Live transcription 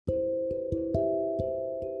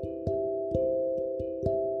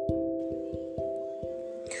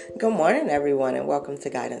Good morning, everyone, and welcome to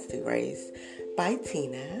Guidance to Grace by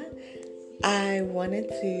Tina. I wanted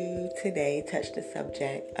to today touch the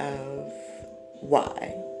subject of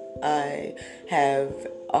why. I have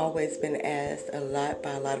always been asked a lot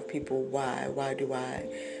by a lot of people why. Why do I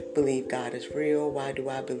believe God is real? Why do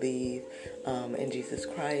I believe in Jesus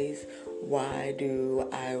Christ? Why do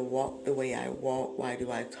I walk the way I walk? Why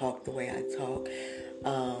do I talk the way I talk?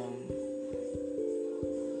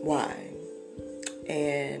 Why?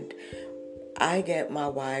 And I get my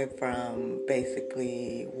why from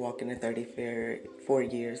basically walking the 34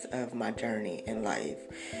 years of my journey in life.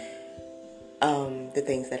 The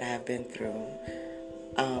things that I have been through.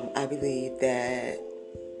 I believe that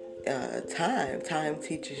time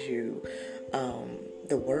teaches you,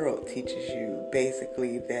 the world teaches you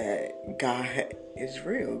basically that God is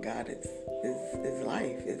real. God is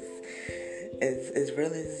life. Is as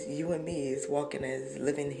real as you and me is walking as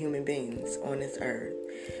living human beings on this earth.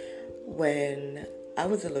 When I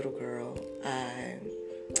was a little girl,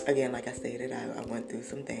 like I stated, I went through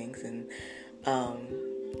some things, and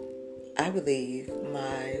I believe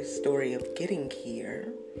my story of getting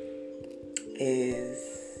here is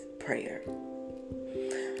prayer.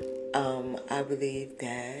 I believe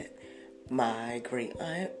that my great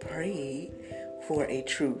aunt prayed for a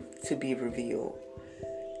truth to be revealed.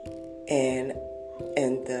 And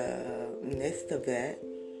in the midst of that,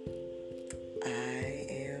 I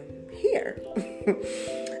am here.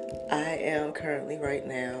 I am currently right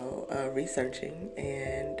now researching,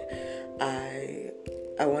 and I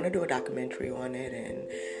want to do a documentary on it. And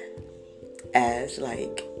as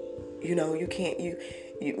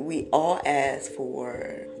we all ask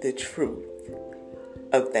for the truth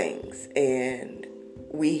of things, and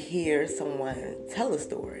we hear someone tell a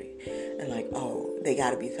story and they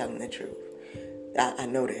got to be telling the truth. I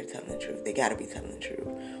know they're telling the truth. They got to be telling the truth.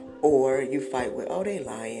 Or you fight with, they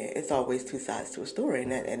lying. It's always two sides to a story,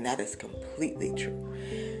 and that is completely true.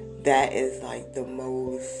 That is like the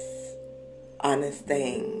most honest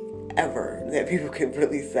thing ever that people can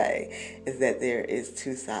really say, is that there is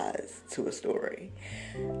two sides to a story.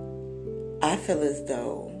 I feel as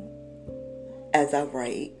though, as I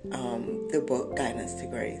write the book Guidance to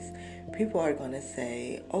Grace, people are going to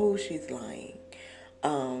say, she's lying.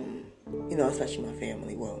 Especially my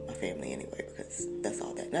family. Well, my family anyway, because that's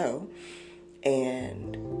all they know.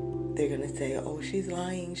 And they're going to say, she's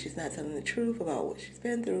lying. She's not telling the truth about what she's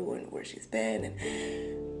been through and where she's been. And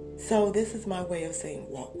so this is my way of saying,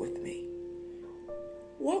 walk with me.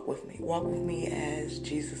 Walk with me. Walk with me as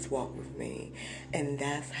Jesus walked with me. And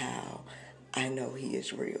that's how I know he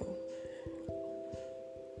is real.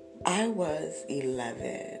 I was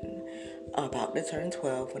 11, about to turn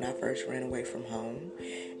 12 when I first ran away from home,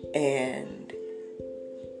 and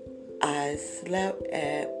I slept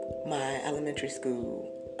at my elementary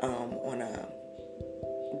school on on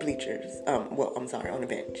a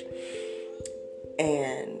bench.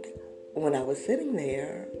 And when I was sitting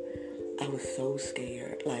there, I was so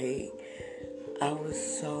scared. I was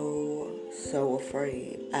so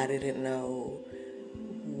afraid. I didn't know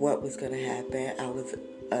what was going to happen. I was an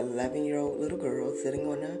 11-year-old little girl sitting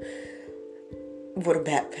with a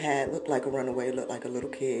backpack, looked like a runaway, looked like a little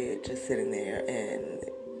kid, just sitting there in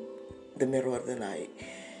the middle of the night.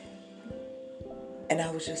 And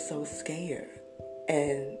I was just so scared.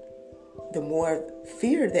 And the more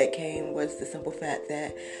fear that came was the simple fact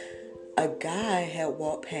that a guy had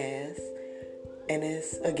walked past, and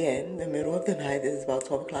it's, again, the middle of the night. This is about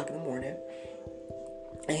 12 o'clock in the morning.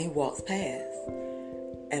 And he walks past.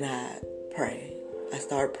 And I pray. I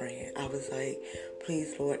started praying. I was like,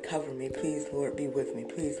 please, Lord, cover me. Please, Lord, be with me.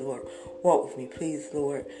 Please, Lord, walk with me. Please,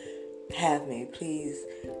 Lord, have me. Please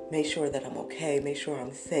make sure that I'm okay. Make sure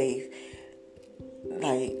I'm safe.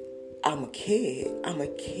 I'm a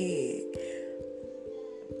kid.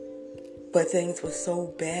 But things were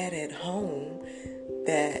so bad at home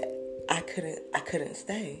that I couldn't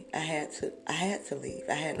stay. I had to leave.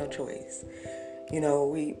 I had no choice.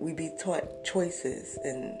 We be taught choices,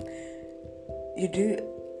 and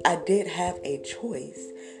I did have a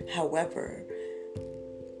choice. However,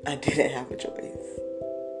 I didn't have a choice.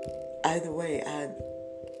 Either way,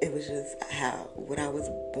 it was just what I was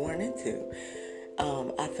born into.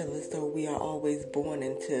 I feel as though we are always born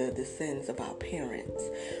into the sins of our parents.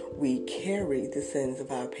 We carry the sins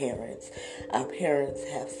of our parents. Our parents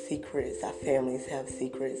have secrets. Our families have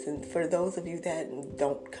secrets. And for those of you that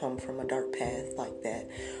don't come from a dark past like that,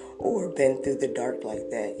 or been through the dark like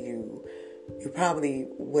that, you probably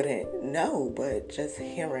wouldn't know, but just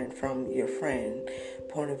hearing from your friend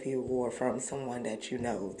point of view, or from someone that you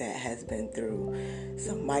know that has been through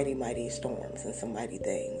some mighty, mighty storms and some mighty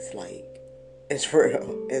things, It's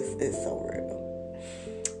real. It's so real.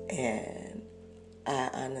 And I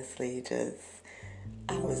honestly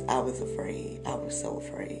I was afraid. I was so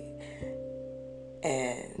afraid.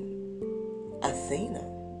 And I seen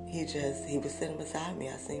him. He was sitting beside me.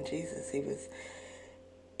 I seen Jesus.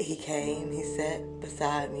 He came, he sat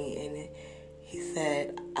beside me, and he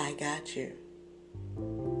said, I got you.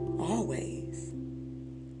 Always.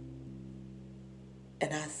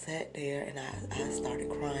 And I sat there and I started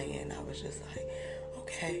crying. I was just like,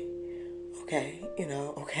 okay, okay.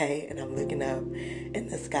 And I'm looking up in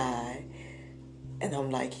the sky and I'm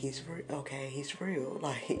like, he's real.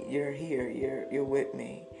 Like, you're here, you're with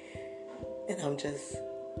me. And I'm just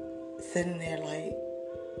sitting there like,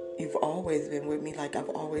 you've always been with me. Like, I've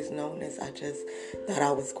always known this. I just thought I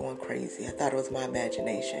was going crazy. I thought it was my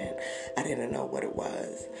imagination. I didn't know what it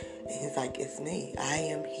was. And he's like, it's me. I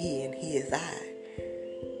am he and he is I.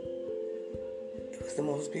 It was the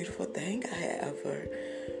most beautiful thing I had ever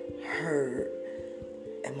heard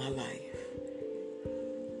in my life.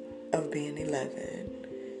 Of being 11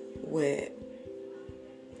 with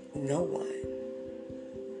no one.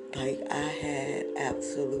 Like, I had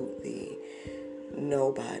absolutely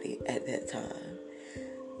nobody at that time.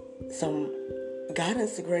 Some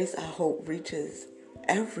guidance to grace, I hope, reaches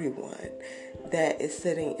everyone that is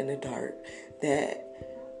sitting in the dark, that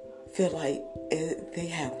feel like they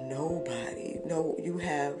have nobody. No, you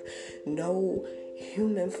have no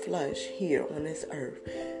human flesh here on this earth.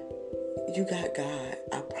 You got God.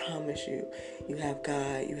 I promise you. You have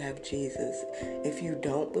God. You have Jesus. If you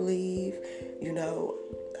don't believe,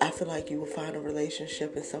 I feel like you will find a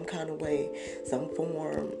relationship in some kind of way, some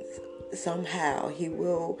form, somehow. He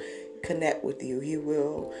will connect with you. He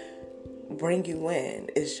will bring you in.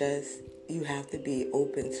 It's just you have to be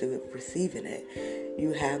open to receiving it.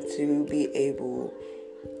 You have to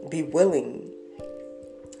be willing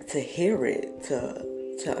to hear it,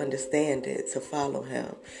 to understand it, to follow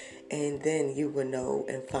him. And then you will know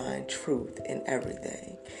and find truth in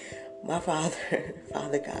everything. My Father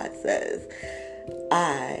God says,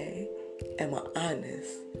 I am an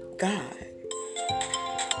honest God.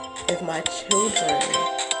 If my children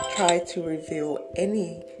try to reveal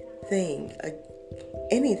any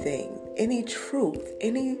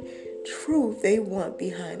truth they want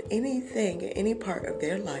behind anything in any part of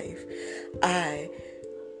their life, I,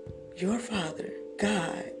 your Father,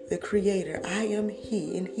 God, the Creator, I am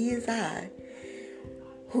He and He is I,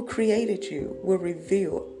 who created you, will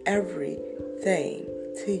reveal everything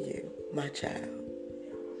to you, my child.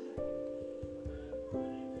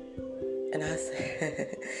 And I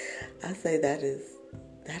say that is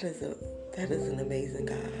an amazing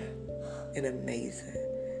God, an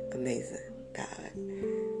amazing God.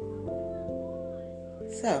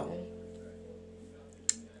 So,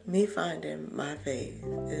 me finding my faith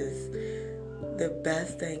is the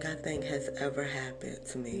best thing I think has ever happened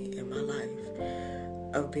to me in my life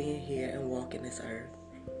of being here and walking this earth.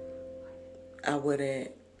 I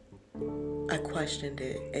questioned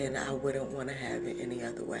it, and I wouldn't want to have it any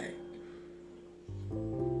other way.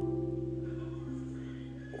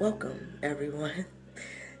 Welcome, everyone,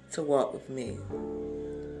 to walk with me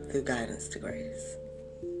through Guidance to Grace.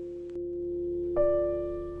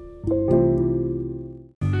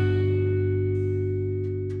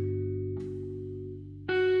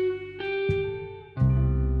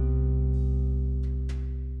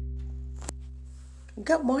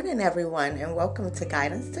 Good morning, everyone, and welcome to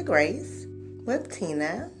Guidance to Grace with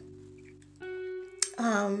Tina.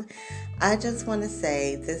 I just want to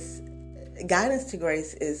say this Guidance to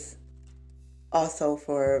Grace is also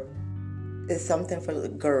is something for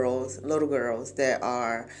little girls that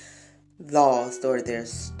are lost or they're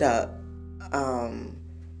stuck,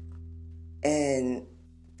 and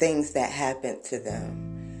things that happen to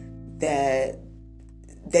them that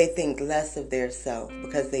they think less of their self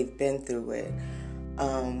because they've been through it.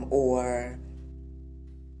 Or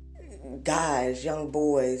guys, young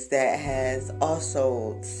boys that has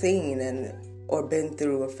also seen or been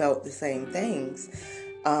through or felt the same things,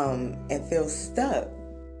 and feel stuck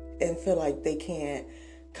and feel like they can't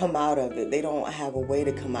come out of it. They don't have a way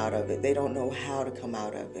to come out of it. They don't know how to come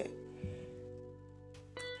out of it.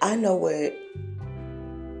 I know what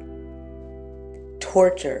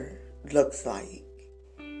torture looks like.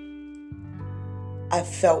 I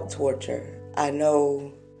felt torture. I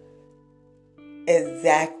know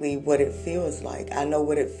exactly what it feels like. I know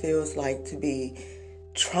what it feels like to be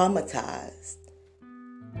traumatized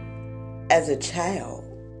as a child,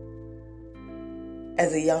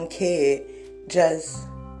 as a young kid, just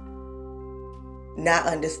not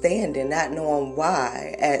understanding, not knowing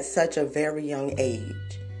why at such a very young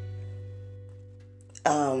age.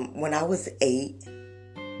 When I was 8,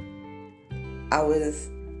 I was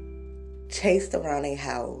chased around a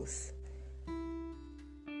house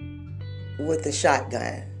with a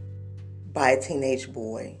shotgun by a teenage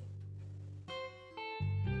boy.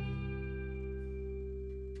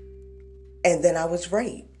 And then I was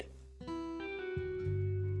raped.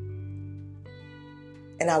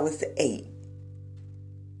 And I was 8.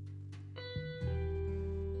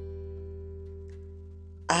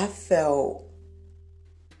 I felt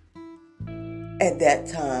at that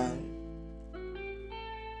time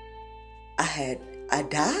I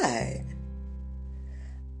died.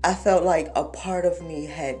 I felt like a part of me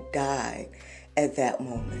had died at that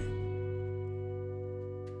moment.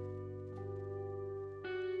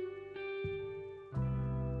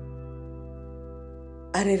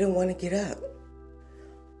 I didn't want to get up.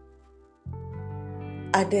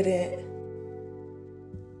 I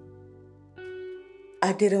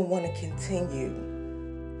didn't want to continue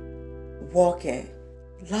walking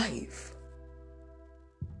life.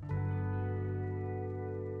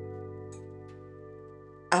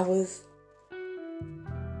 I was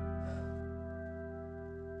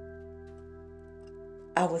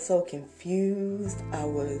so confused. I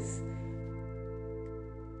was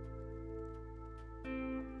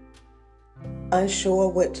unsure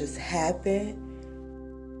what just happened.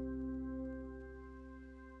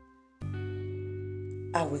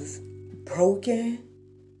 I was broken.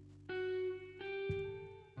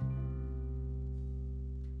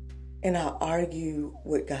 And I argued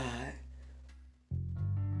with God.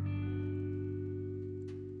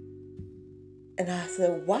 And I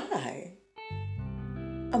said, why?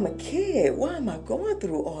 I'm a kid. Why am I going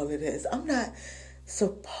through all of this? I'm not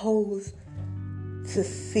supposed to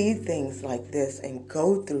see things like this and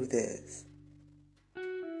go through this.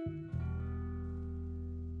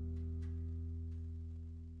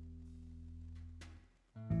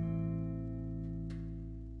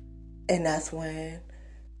 And that's when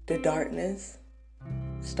the darkness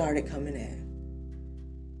started coming in.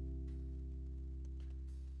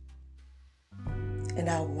 And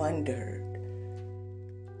I wondered.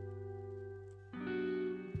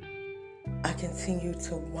 I continue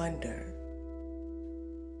to wonder.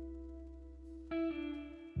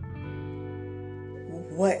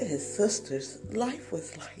 What his sister's life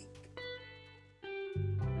was like.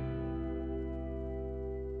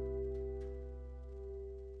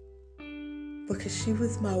 Because she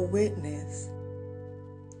was my witness.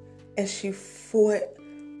 And she fought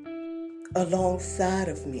alongside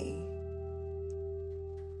of me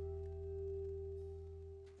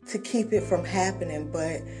to keep it from happening.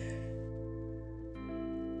 But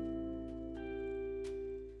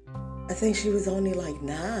I think she was only like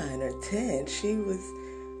 9 or 10. She was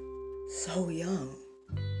so young.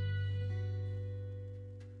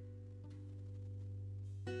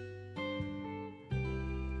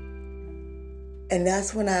 And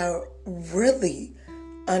that's when I really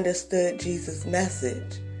understood Jesus'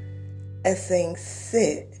 message as saying,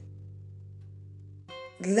 sit,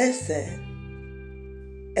 listen,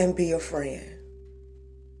 and be a friend.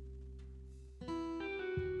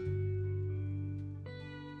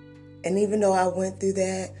 And even though I went through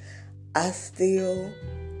that, I still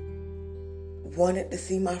wanted to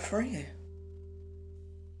see my friend.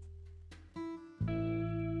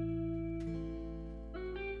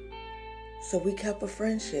 So we kept a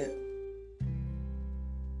friendship.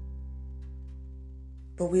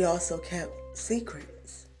 But we also kept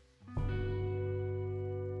secrets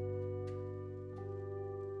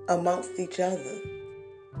amongst each other.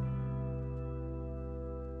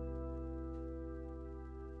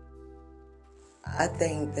 I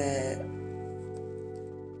think that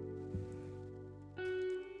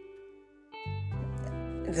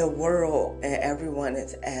the world and everyone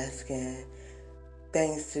is asking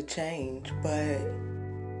things to change,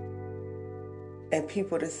 and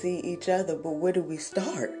people to see each other, but where do we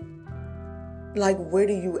start? Like, where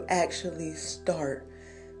do you actually start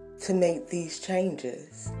to make these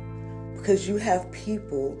changes? Because you have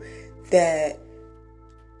people that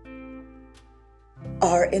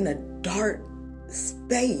are in a dark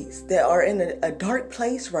space, that are in a dark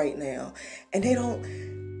place right now, and they don't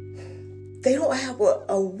have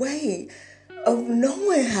a way of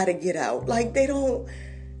knowing how to get out. Like, they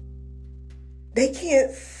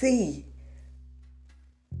can't see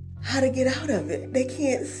how to get out of it. They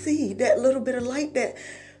can't see that little bit of light that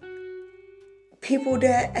people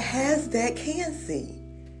that has that can see.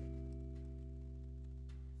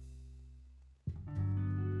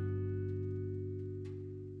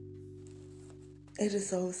 It is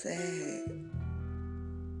so sad.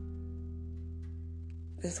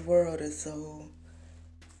 This world is so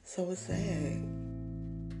sad.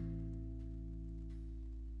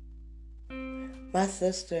 My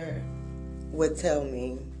sister would tell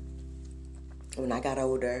me when I got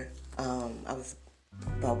older, I was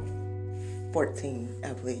about 14,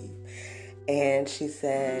 I believe, and she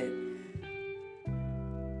said,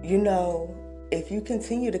 if you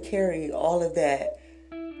continue to carry all of that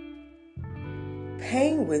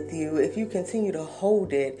pain with you, if you continue to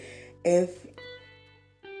hold it, if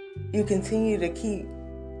you continue to keep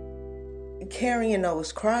carrying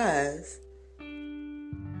those cries,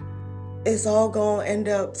 it's all going to end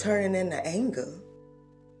up turning into anger.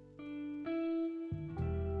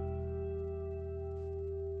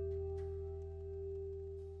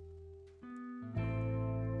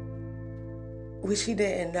 What she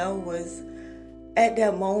didn't know was, at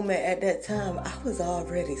that moment, at that time, I was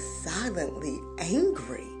already silently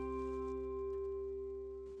angry.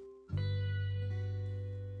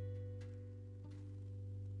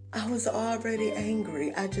 I was already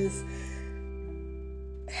angry. I just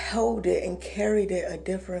held it and carried it a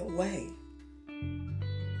different way.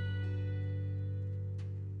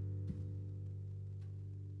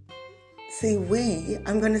 See,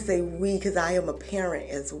 I'm going to say we because I am a parent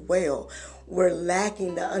as well, we're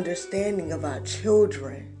lacking the understanding of our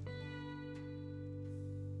children.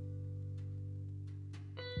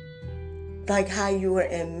 Like how you were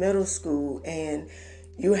in middle school and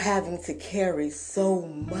you're having to carry so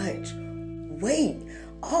much weight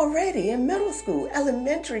already in middle school,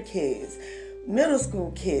 elementary kids, middle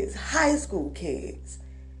school kids, high school kids.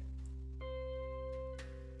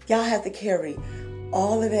 Y'all have to carry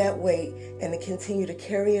all of that weight and to continue to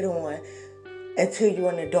carry it on until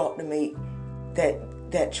you're an adult to make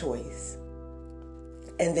that choice.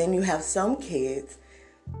 And then you have some kids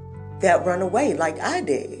that run away like I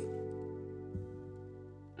did.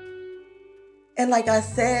 And like I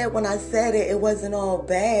said, when I said it, it wasn't all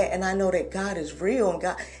bad. And I know that God is real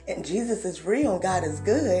and Jesus is real and God is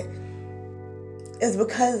good. It's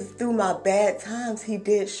because through my bad times, He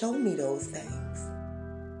did show me those things.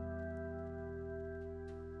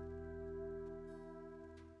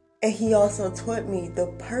 And He also taught me the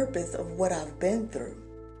purpose of what I've been through.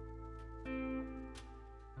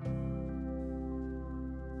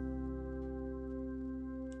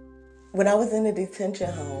 When I was in a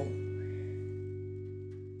detention home,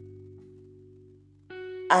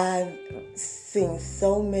 I've seen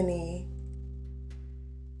so many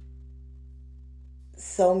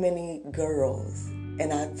girls,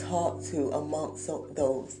 and I talked to amongst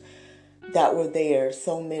those that were there,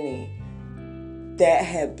 so many that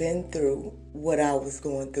had been through what I was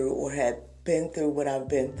going through, or had been through what I've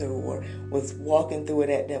been through, or was walking through it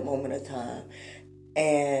at that moment of time.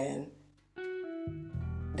 And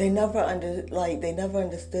they never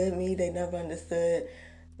understood me. They never understood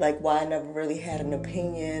why I never really had an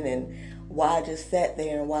opinion and why I just sat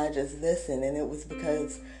there and why I just listened. And it was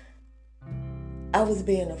because I was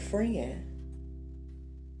being a friend.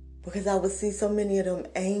 Because I would see so many of them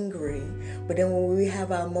angry. But then when we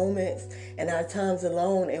have our moments and our times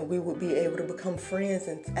alone and we would be able to become friends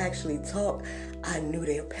and actually talk, I knew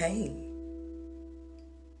their pain.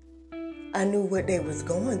 I knew what they was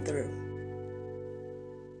going through.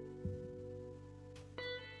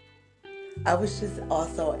 I was just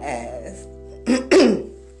also asked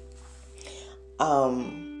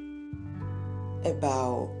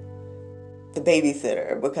about the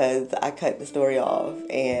babysitter, because I cut the story off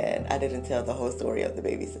and I didn't tell the whole story of the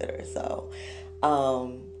babysitter. So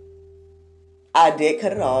I did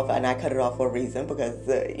cut it off, and I cut it off for a reason, because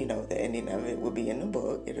the ending of it will be in the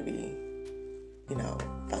book. It'll be,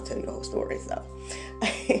 I'll tell you the whole story. So,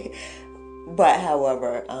 but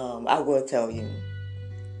however, I will tell you,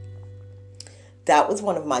 that was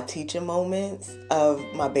one of my teaching moments of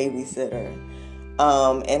my babysitter,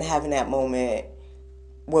 and having that moment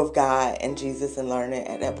with God and Jesus and learning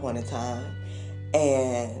at that point in time,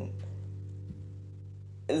 and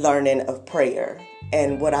learning of prayer.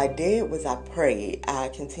 And what I did was I prayed. I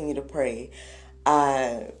continued to pray.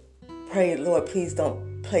 I prayed, Lord, please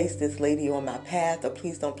don't place this lady on my path, or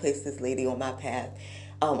please don't place this lady on my path,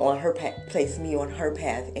 on her path, place me on her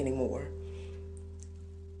path anymore.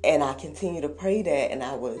 And I continued to pray that, and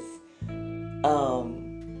I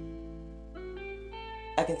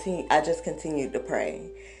just continued to pray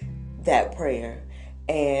that prayer.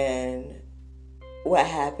 And what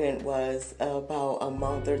happened was, about a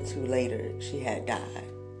month or two later, she had died.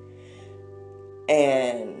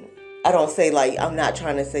 And I don't say I'm not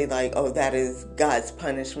trying to say oh, that is God's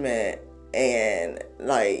punishment and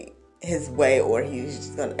His way, or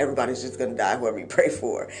everybody's just gonna die, whoever you pray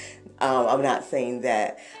for. I'm not saying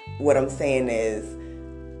that. What I'm saying is,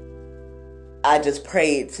 I just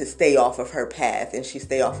prayed to stay off of her path, and she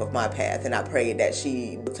stay off of my path. And I prayed that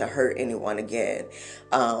she to hurt anyone again,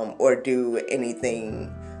 or do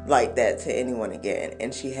anything like that to anyone again.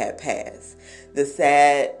 And she had passed. The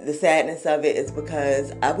sadness of it is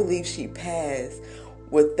because I believe she passed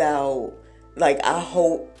without, like, I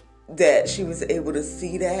hope that she was able to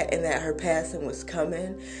see that, and that her passing was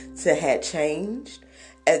coming to had changed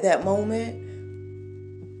at that moment.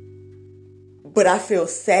 But I feel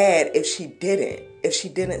sad if she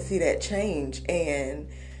didn't see that change, and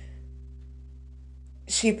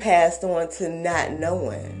she passed on to not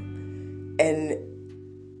knowing and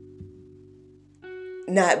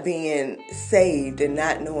not being saved and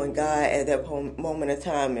not knowing God at that moment of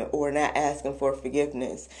time, or not asking for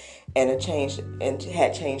forgiveness and a change, and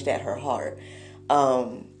had changed at her heart.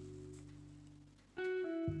 I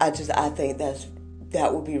think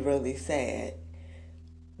that would be really sad,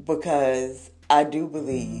 because I do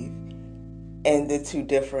believe in the two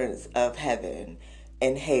difference of heaven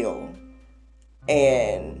and hell,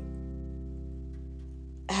 and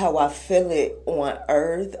how I feel it on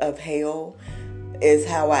earth of hell is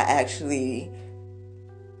how I actually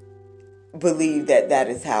believe that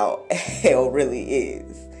is how hell really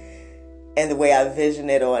is. And the way I vision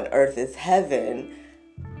it on earth is heaven,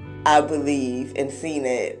 I believe, and seen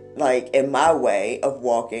it like in my way of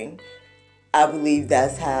walking, I believe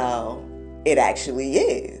that's how it actually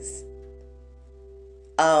is.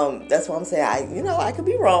 That's why I'm saying I could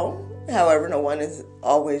be wrong. However, no one is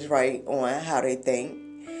always right on how they think,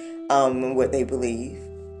 and what they believe.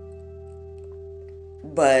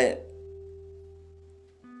 But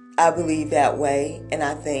I believe that way, and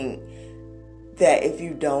I think that if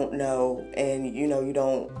you don't know, and you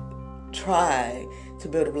don't try to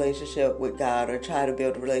build a relationship with God, or try to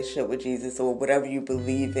build a relationship with Jesus, or whatever you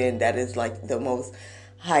believe in that is like the most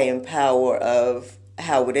high in power of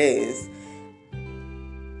how it is,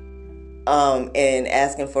 and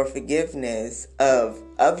asking for forgiveness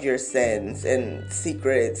of your sins and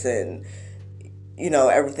secrets, and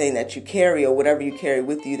everything that you carry, or whatever you carry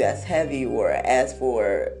with you that's heavy, or ask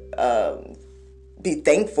for, be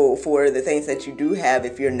thankful for the things that you do have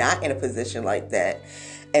if you're not in a position like that,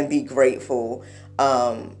 and be grateful.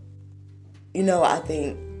 I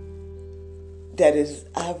think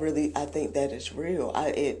I think that is real.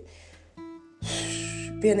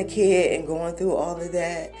 Being a kid and going through all of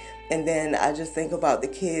that, and then I just think about the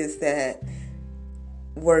kids that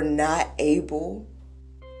were not able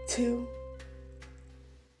to,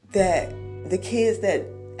 that the kids that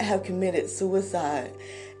have committed suicide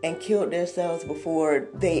and killed themselves before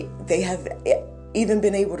they have even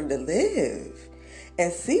been able to live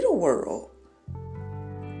and see the world.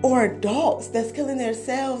 Or adults that's killing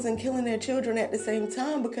themselves and killing their children at the same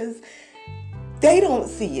time, because they don't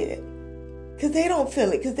see it, because they don't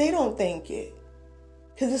feel it, because they don't think it,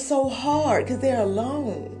 because it's so hard, because they're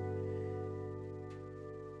alone.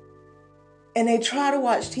 And they try to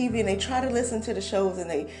watch TV, and they try to listen to the shows, and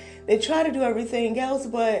they try to do everything else,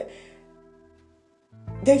 but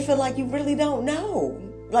they feel like you really don't know,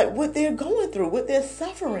 like what they're going through, what they're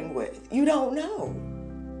suffering with. You don't know.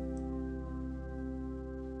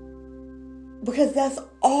 Because that's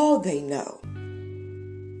all they know.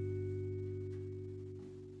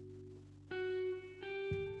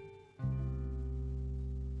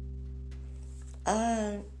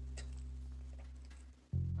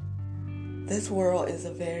 This world is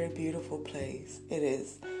a very beautiful place. It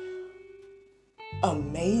is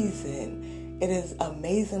amazing. It is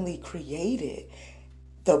amazingly created.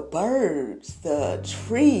 The birds, the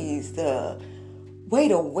trees, the way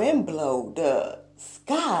the wind blows, the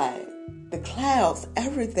sky, the clouds,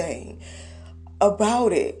 everything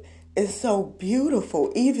about it is so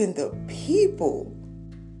beautiful. Even the people.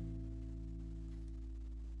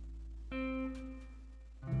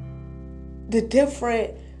 The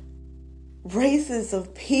different races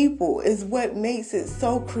of people is what makes it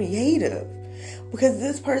so creative. Because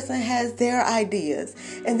this person has their ideas,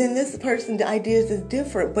 and then this person's ideas is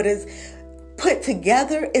different, but it's put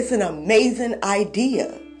together, it's an amazing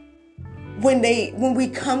idea. When we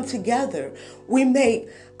come together, we make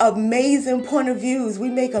amazing point of views, we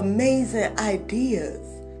make amazing ideas.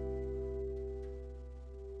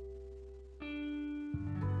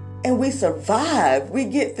 And we survive, we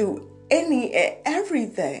get through any and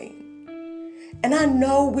everything. And I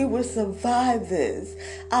know we will survive this.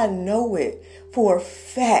 I know it for a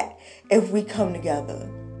fact if we come together.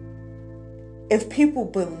 If people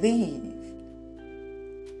believe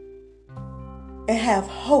and have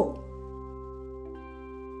hope.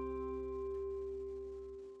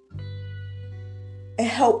 And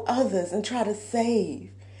help others and try to save.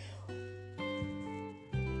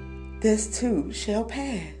 this too shall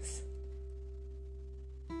pass.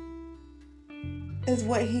 Is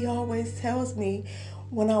what he always tells me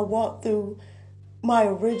when I walk through my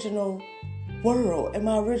original world and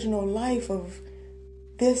my original life of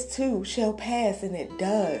this too shall pass, and it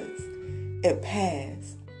does. It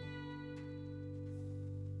passed.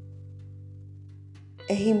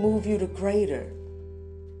 And he moved you to greater.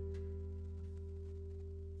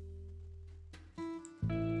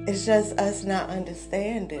 It's just us not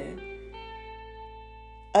understanding.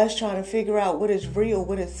 Us trying to figure out what is real,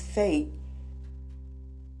 what is fake.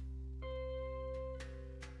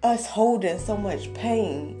 Us holding so much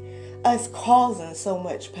pain. Us causing so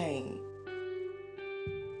much pain.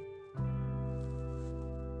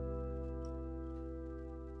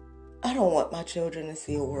 I don't want my children to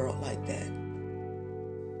see a world like that.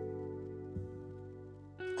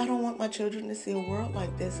 I don't want my children to see a world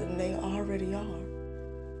like this, and they already are.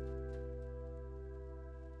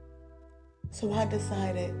 So I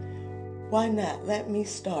decided, why not let me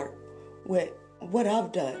start with what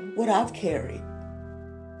I've done, what I've carried,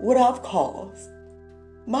 what I've caused,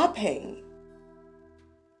 my pain.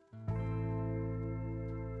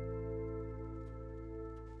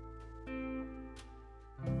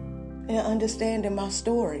 And understanding my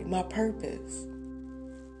story, my purpose.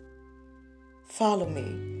 Follow me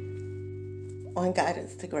on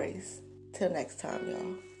Guidance to Grace. Till next time,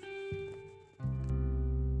 y'all.